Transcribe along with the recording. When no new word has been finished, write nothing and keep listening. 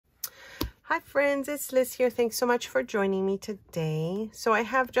Hi friends, it's Liz here. Thanks so much for joining me today. So I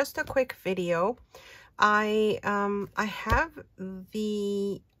have just a quick video. I have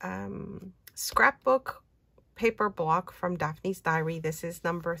the scrapbook paper block from Daphne's diary. This is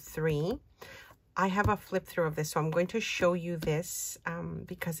number 3. I have a flip through of this, so I'm going to show you this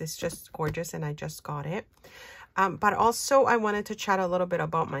because it's just gorgeous and I just got it. But also I wanted to chat a little bit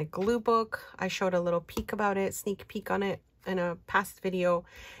about my glue book. I showed a little peek about it, sneak peek on it in a past video,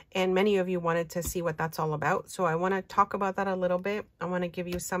 and many of you wanted to see what that's all about. So I want to talk about that a little bit. I want to give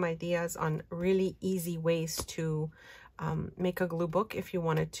you some ideas on really easy ways to make a glue book if you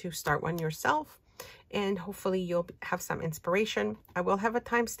wanted to start one yourself. And hopefully you'll have some inspiration. I will have a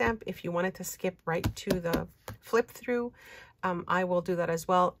timestamp if you wanted to skip right to the flip through. I will do that as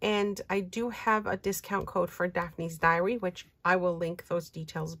well. And I do have a discount code for Daphne's diary, which I will link those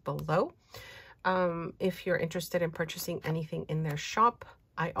details below. If you're interested in purchasing anything in their shop,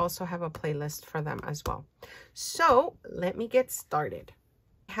 I also have a playlist for them as well. So let me get started.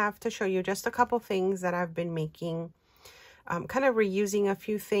 I have to show you just a couple things that I've been making, kind of reusing a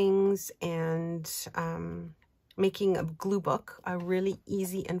few things and making a glue book, a really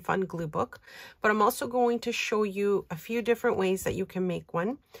easy and fun glue book. But I'm also going to show you a few different ways that you can make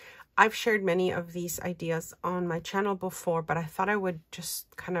one. I've shared many of these ideas on my channel before, but I thought I would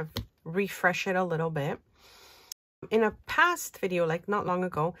just kind of refresh it a little bit. In a past video, like not long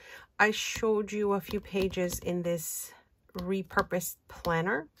ago, I showed you a few pages in this repurposed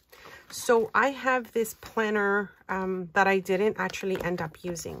planner. So I have this planner that I didn't actually end up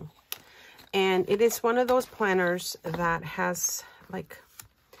using. And it is one of those planners that has, like,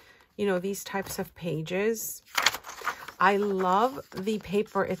 you know, these types of pages. I love the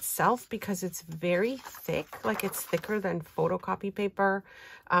paper itself because it's very thick, like it's thicker than photocopy paper,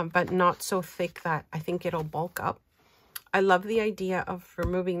 but not so thick that I think it'll bulk up. I love the idea of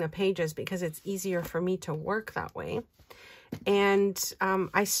removing the pages because it's easier for me to work that way. And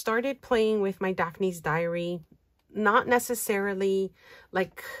I started playing with my Daphne's diary, not necessarily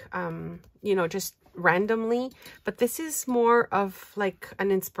like, you know, just randomly, but this is more of like an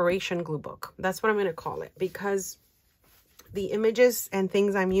inspiration glue book. That's what I'm going to call it, because the images and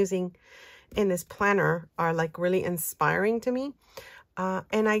things I'm using in this planner are like really inspiring to me.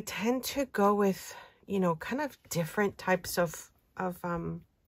 And I tend to go with, you know, kind of different types of kind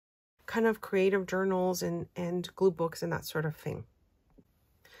of creative journals and glue books and that sort of thing.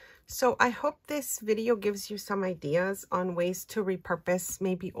 So I hope this video gives you some ideas on ways to repurpose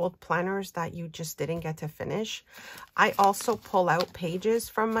maybe old planners that you just didn't get to finish. I also pull out pages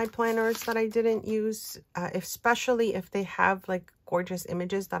from my planners that I didn't use, especially if they have like gorgeous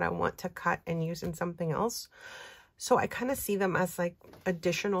images that I want to cut and use in something else. So I kind of see them as like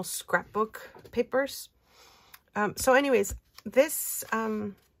additional scrapbook papers. So anyways, this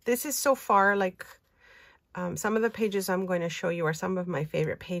is so far like some of the pages I'm going to show you are some of my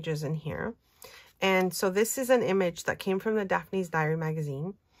favorite pages in here. And so this is an image that came from the Daphne's Diary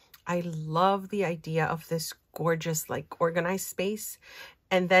magazine. I love the idea of this gorgeous, like, organized space.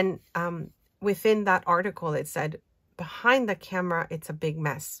 And then within that article, it said, behind the camera, it's a big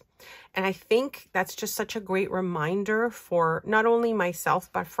mess. And I think that's just such a great reminder for not only myself,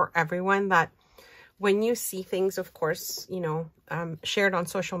 but for everyone, that when you see things, of course, you know, shared on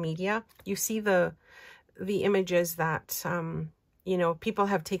social media, you see the images that, you know, people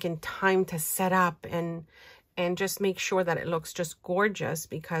have taken time to set up and just make sure that it looks just gorgeous,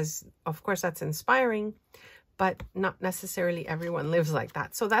 because of course that's inspiring, but not necessarily everyone lives like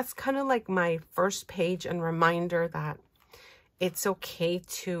that. So that's kind of like my first page and reminder that it's okay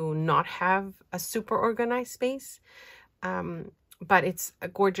to not have a super organized space, but it's a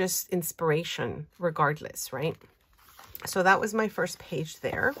gorgeous inspiration regardless, right? So that was my first page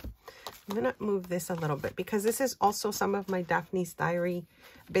there. I'm going to move this a little bit because this is also some of my Daphne's diary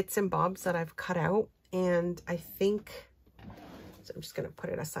bits and bobs that I've cut out. And I think, so I'm just going to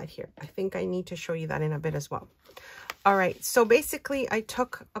put it aside here. I think I need to show you that in a bit as well. All right. So basically I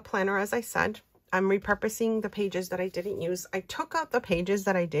took a planner, as I said. I'm repurposing the pages that I didn't use. I took out the pages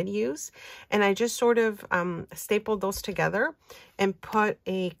that I did use and I just sort of stapled those together and put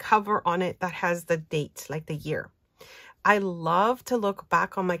a cover on it that has the date, like the year. I love to look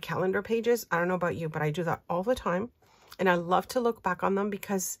back on my calendar pages. I don't know about you, but I do that all the time. And I love to look back on them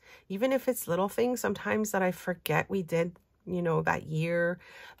because even if it's little things, sometimes that I forget we did, you know, that year,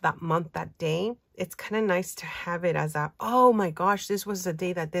 that month, that day, it's kind of nice to have it as a, oh my gosh, this was the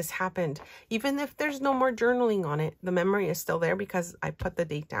day that this happened. Even if there's no more journaling on it, the memory is still there because I put the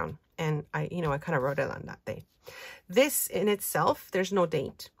date down and I kind of wrote it on that day. This in itself, there's no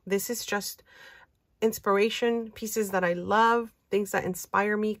date. This is just inspiration, pieces that I love, things that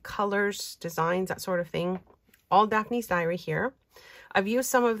inspire me, colors, designs, that sort of thing. All Daphne's Diary here. I've used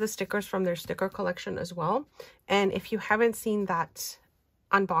some of the stickers from their sticker collection as well. And if you haven't seen that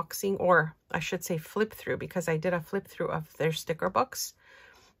unboxing, or I should say flip through, because I did a flip through of their sticker books.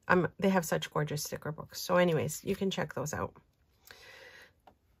 They have such gorgeous sticker books. So anyways, you can check those out.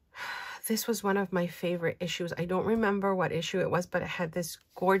 This was one of my favorite issues. I don't remember what issue it was, but it had this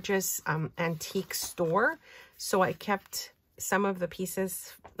gorgeous antique store. So I kept some of the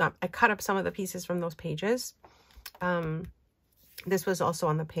pieces. I cut up some of the pieces from those pages. This was also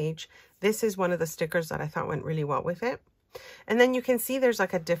on the page. This is one of the stickers that I thought went really well with it. And then you can see there's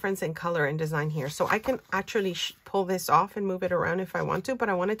like a difference in color and design here. So I can actually pull this off and move it around if I want to. But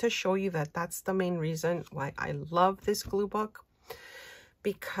I wanted to show you that that's the main reason why I love this glue book.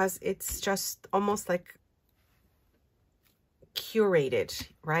 Because it's just almost like curated,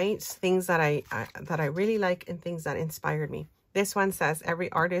 right? Things that I really like and things that inspired me. This one says every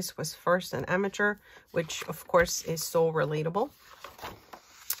artist was first an amateur, which of course is so relatable.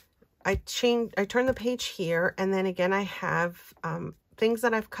 I turned the page here, and then again I have things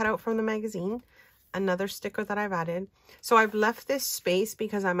that I've cut out from the magazine, another sticker that I've added. So I've left this space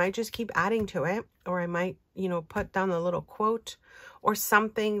because I might just keep adding to it, or I might, you know, put down a little quote or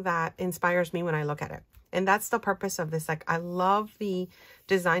something that inspires me when I look at it. And that's the purpose of this. Like, I love the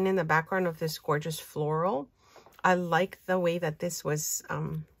design in the background of this gorgeous floral. I like the way that this was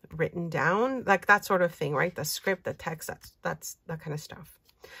written down, like that sort of thing, right? The script, the text, that's that kind of stuff.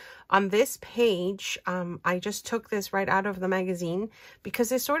 On this page, I just took this right out of the magazine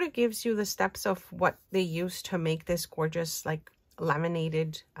because it sort of gives you the steps of what they used to make this gorgeous, like,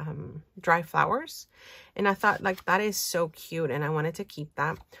 laminated dry flowers. And I thought, like, that is so cute, and I wanted to keep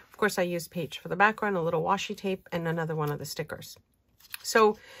that. Of course, I used page for the background, a little washi tape, and another one of the stickers.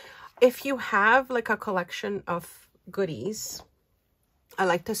 So if you have, like, a collection of goodies, I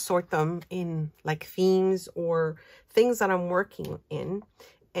like to sort them in, like, themes or things that I'm working in.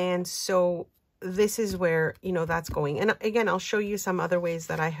 And so this is where, you know, that's going. And again, I'll show you some other ways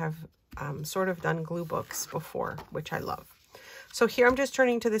that I have sort of done glue books before, which I love. So here I'm just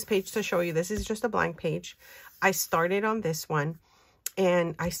turning to this page to show you. This is just a blank page. I started on this one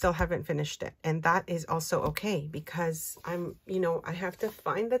and I still haven't finished it. And that is also okay, because I'm, you know, I have to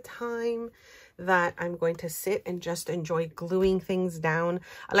find the time that I'm going to sit and just enjoy gluing things down.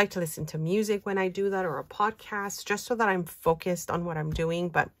 I like to listen to music when I do that, or a podcast, just so that I'm focused on what I'm doing.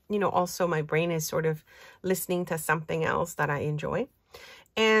 But, you know, also my brain is sort of listening to something else that I enjoy.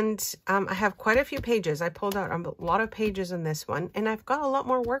 And I have quite a few pages. I pulled out a lot of pages in this one, and I've got a lot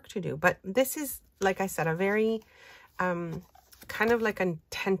more work to do. But this is, like I said, a very kind of like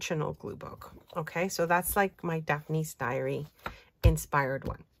intentional glue book. Okay, so that's like my Daphne's Diary inspired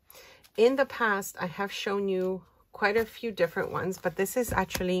one. In the past, I have shown you quite a few different ones, but this is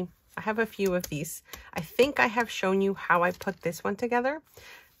actually, I have a few of these. I think I have shown you how I put this one together,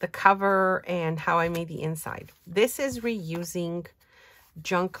 the cover and how I made the inside. This is reusing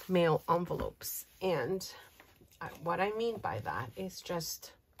junk mail envelopes. And what I mean by that is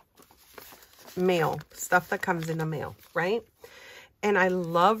just mail, stuff that comes in the mail, right? And I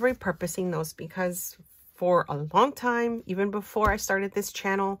love repurposing those because for a long time, even before I started this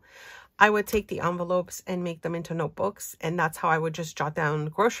channel, I would take the envelopes and make them into notebooks. And that's how I would just jot down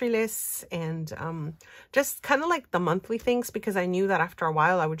grocery lists and just kind of like the monthly things, because I knew that after a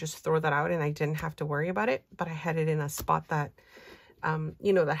while I would just throw that out and I didn't have to worry about it. But I had it in a spot that,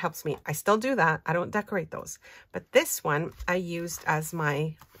 you know, that helps me. I still do that. I don't decorate those. But this one I used as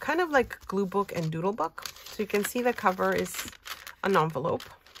my kind of like glue book and doodle book. So you can see the cover is an envelope,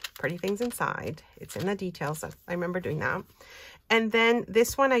 pretty things inside. It's in the details. I remember doing that. And then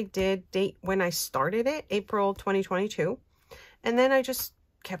this one I did date when I started it, April 2022. And then I just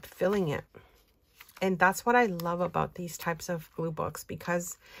kept filling it. And that's what I love about these types of glue books,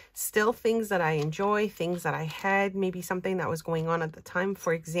 because still things that I enjoy, things that I had, maybe something that was going on at the time.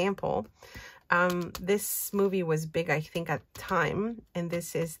 For example, this movie was big, I think, at the time. And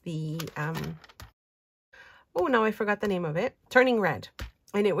this is the, oh, now I forgot the name of it, Turning Red.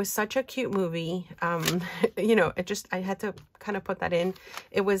 And it was such a cute movie. You know, I had to kind of put that in.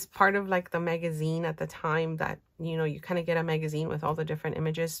 It was part of like the magazine at the time that, you know, you kind of get a magazine with all the different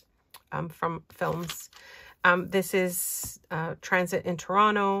images from films. This is Transit in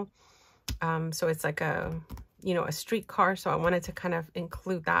Toronto. So it's like a, you know, a streetcar. So I wanted to kind of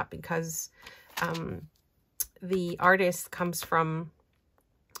include that because the artist comes from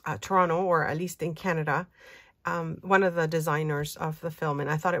Toronto, or at least in Canada. One of the designers of the film, and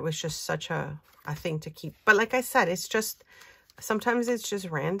I thought it was just such a thing to keep. But like I said, it's just, sometimes it's just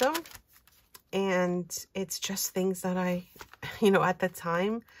random. And it's just things that I, you know, at the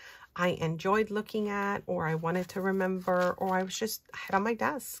time I enjoyed looking at, or I wanted to remember, or I had on my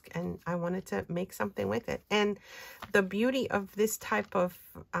desk and I wanted to make something with it. And the beauty of this type of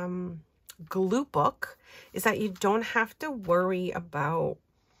glue book is that you don't have to worry about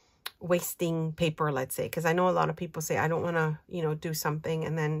wasting paper, let's say, because I know a lot of people say, I don't want to, you know, do something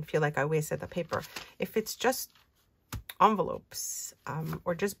and then feel like I wasted the paper. If it's just envelopes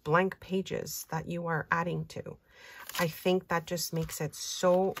or just blank pages that you are adding to, I think that just makes it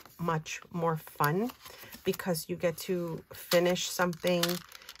so much more fun, because you get to finish something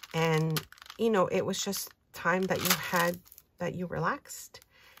and, you know, it was just time that you had, that you relaxed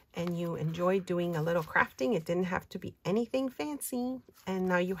and you enjoyed doing a little crafting. It didn't have to be anything fancy, and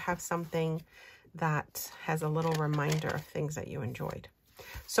now you have something that has a little reminder of things that you enjoyed.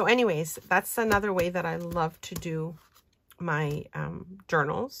 So anyways, that's another way that I love to do my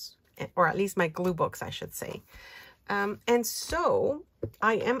journals, or at least my glue books, I should say. And so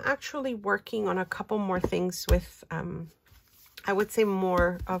I am actually working on a couple more things with, I would say,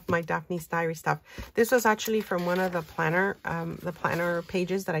 more of my Daphne's Diary stuff. This was actually from one of the planner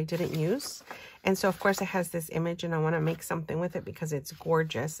pages that I didn't use. And so, of course, it has this image and I want to make something with it because it's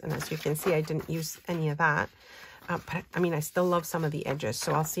gorgeous. And as you can see, I didn't use any of that. But I mean, I still love some of the edges.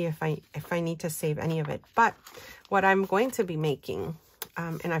 So I'll see if I need to save any of it. But what I'm going to be making,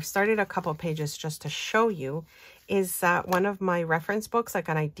 and I've started a couple pages just to show you, is one of my reference books, like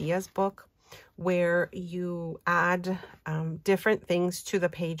an ideas book, where you add different things to the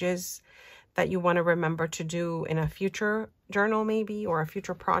pages that you want to remember to do in a future journal maybe, or a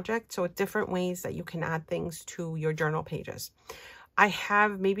future project. So different ways that you can add things to your journal pages. I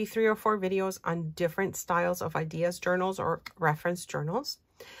have maybe 3 or 4 videos on different styles of ideas journals or reference journals,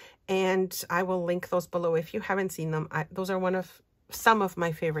 and I will link those below if you haven't seen them. Those are some of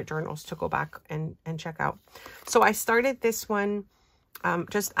my favorite journals to go back and check out. So I started this one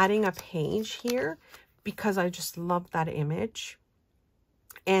just adding a page here because I just love that image.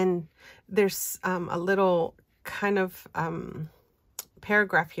 And there's a little kind of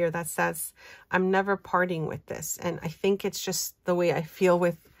paragraph here that says, I'm never parting with this. And I think it's just the way I feel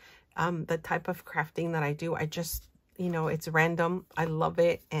with the type of crafting that I do. I just, you know, it's random. I love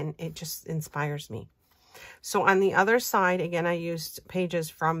it and it just inspires me. So on the other side, again, I used pages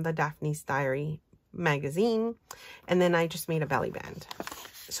from the Daphne's Diary magazine, and then I just made a belly band.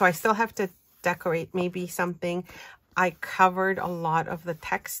 So I still have to decorate maybe something. I covered a lot of the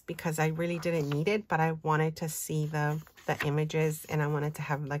text because I really didn't need it, but I wanted to see the images and I wanted to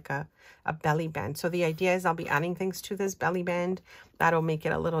have like a belly band. So the idea is I'll be adding things to this belly band that'll make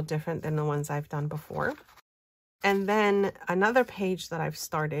it a little different than the ones I've done before. And then another page that I've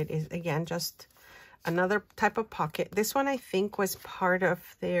started is, again, just another type of pocket. This one I think was part of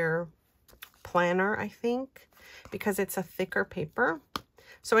their planner, I think, because it's a thicker paper.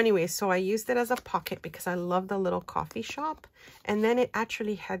 So anyway, so I used it as a pocket because I love the little coffee shop. And then it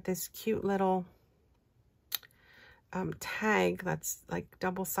actually had this cute little tag that's like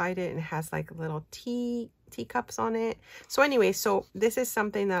double-sided and has like little teacups on it. So anyway, so this is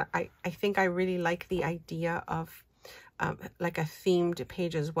something that I think I really like the idea of like a themed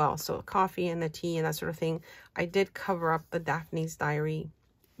page as well. So coffee and the tea and that sort of thing. I did cover up the Daphne's Diary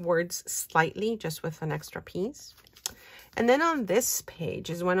words slightly just with an extra piece. And then on this page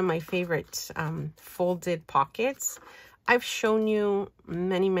is one of my favorite folded pockets. I've shown you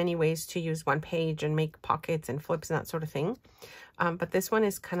many ways to use one page and make pockets and flips and that sort of thing. But this one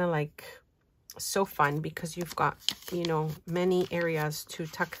is kind of like so fun because you've got, you know, many areas to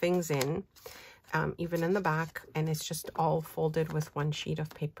tuck things in, even in the back, and it's just all folded with one sheet of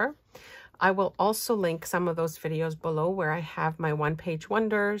paper. I will also link some of those videos below where I have my one-page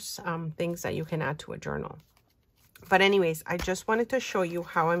wonders, things that you can add to a journal. But anyways, I just wanted to show you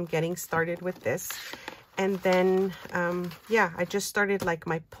how I'm getting started with this. And then, yeah, I just started like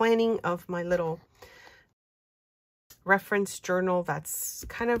my planning of my little reference journal that's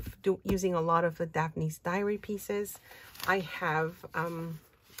kind of using a lot of the Daphne's Diary pieces. I have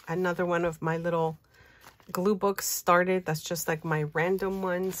another one of my little glue books started. That's just like my random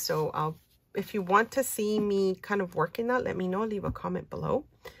one. So if you want to see me kind of working that, let me know. Leave a comment below.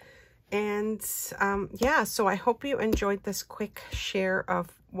 And yeah, so I hope you enjoyed this quick share of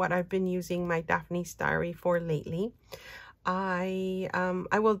what I've been using my Daphne's Diary for lately. I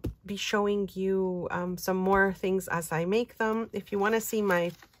will be showing you some more things as I make them. If you want to see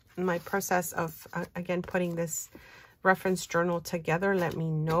my process of again putting this reference journal together, let me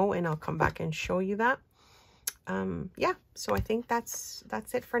know and I'll come back and show you that. Yeah, so I think that's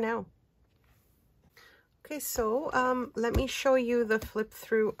it for now. Okay, so let me show you the flip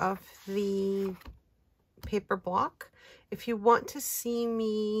through of the paper block. If you want to see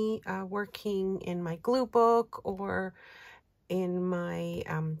me working in my glue book or in my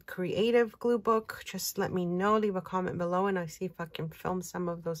creative glue book, just let me know. Leave a comment below and I'll see if I can film some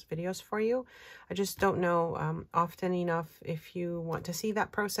of those videos for you. I just don't know often enough if you want to see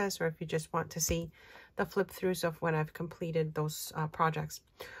that process or if you just want to see the flip throughs of when I've completed those projects.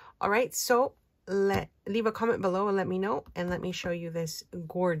 All right, so leave a comment below and let me know, and let me show you this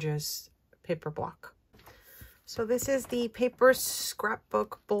gorgeous paper block. So this is the paper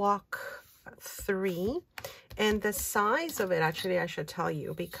scrapbook block 3, and the size of it, actually I should tell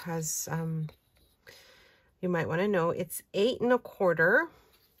you, because you might want to know, it's 8 1/4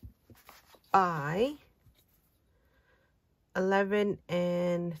 by 11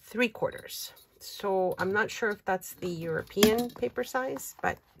 3/4. So I'm not sure if that's the European paper size,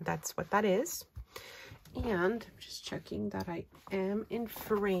 but that's what that is. And I'm just checking that I am in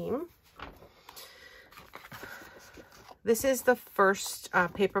frame. This is the first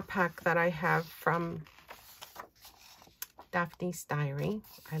paper pack that I have from Daphne's Diary.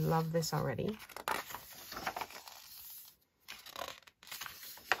 I love this already.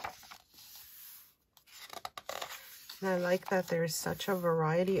 And I like that there's such a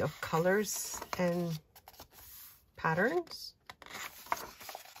variety of colors and patterns.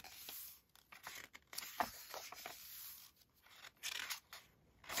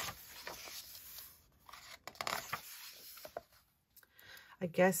 I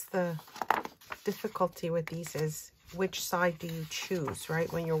guess the difficulty with these is which side do you choose,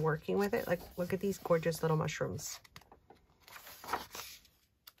 right? When you're working with it. Like, look at these gorgeous little mushrooms.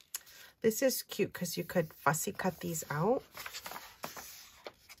 This is cute because you could fussy cut these out.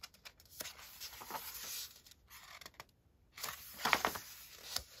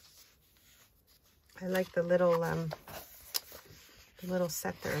 I like the little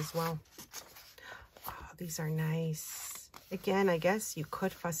set there as well. Oh, these are nice. Again, I guess you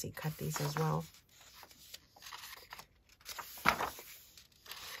could fussy cut these as well.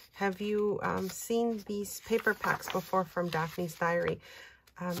 Have you seen these paper packs before from Daphne's Diary?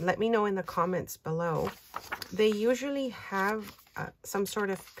 Let me know in the comments below. They usually have some sort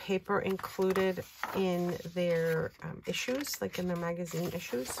of paper included in their issues, like in their magazine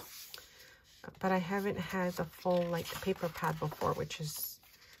issues. But I haven't had the full like paper pad before, which is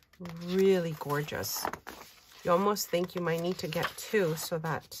really gorgeous. You almost think you might need to get 2 so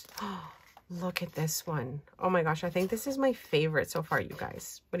that, oh, look at this one. Oh my gosh, I think this is my favorite so far, you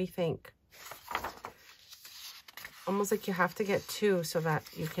guys. What do you think? Almost like you have to get 2 so that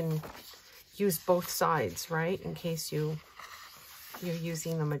you can use both sides, right? In case you're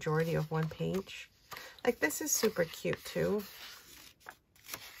using the majority of one page. Like, this is super cute too.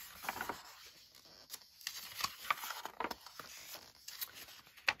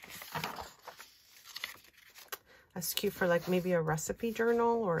 That's cute for like maybe a recipe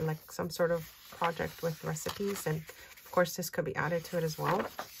journal or like some sort of project with recipes. And of course this could be added to it as well.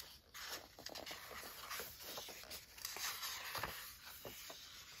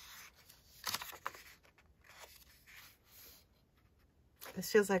 This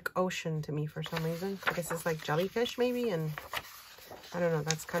feels like ocean to me for some reason. I guess it's like jellyfish maybe, and I don't know,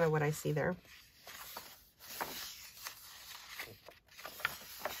 that's kind of what I see there.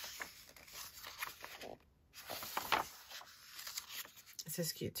 This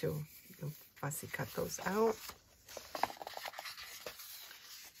is cute too. You can fussy cut those out.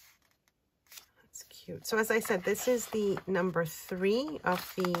 That's cute. So as I said, this is the number 3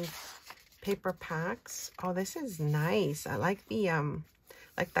 of the paper packs. Oh, this is nice. I like the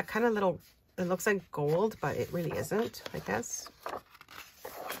like that kind of little, it looks like gold, but it really isn't, I guess.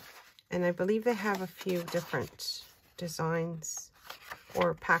 And I believe they have a few different designs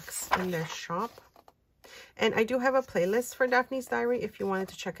or packs in their shop. And I do have a playlist for Daphne's Diary if you wanted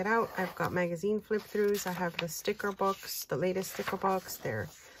to check it out. I've got magazine flip-throughs. I have the sticker books, the latest sticker books, their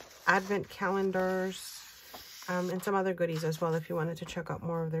advent calendars, and some other goodies as well if you wanted to check out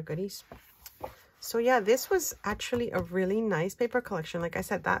more of their goodies. So yeah, this was actually a really nice paper collection. Like I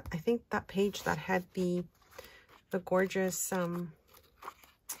said, that I think that page that had the gorgeous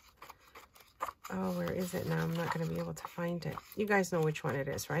oh, where is it now? I'm not going to be able to find it. You guys know which one it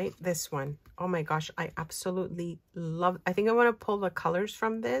is, right? This one. Oh my gosh, I absolutely love. I think I want to pull the colors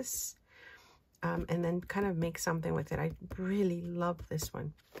from this and then kind of make something with it. I really love this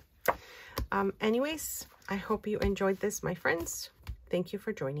one. Anyways, I hope you enjoyed this, my friends. Thank you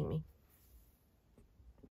for joining me.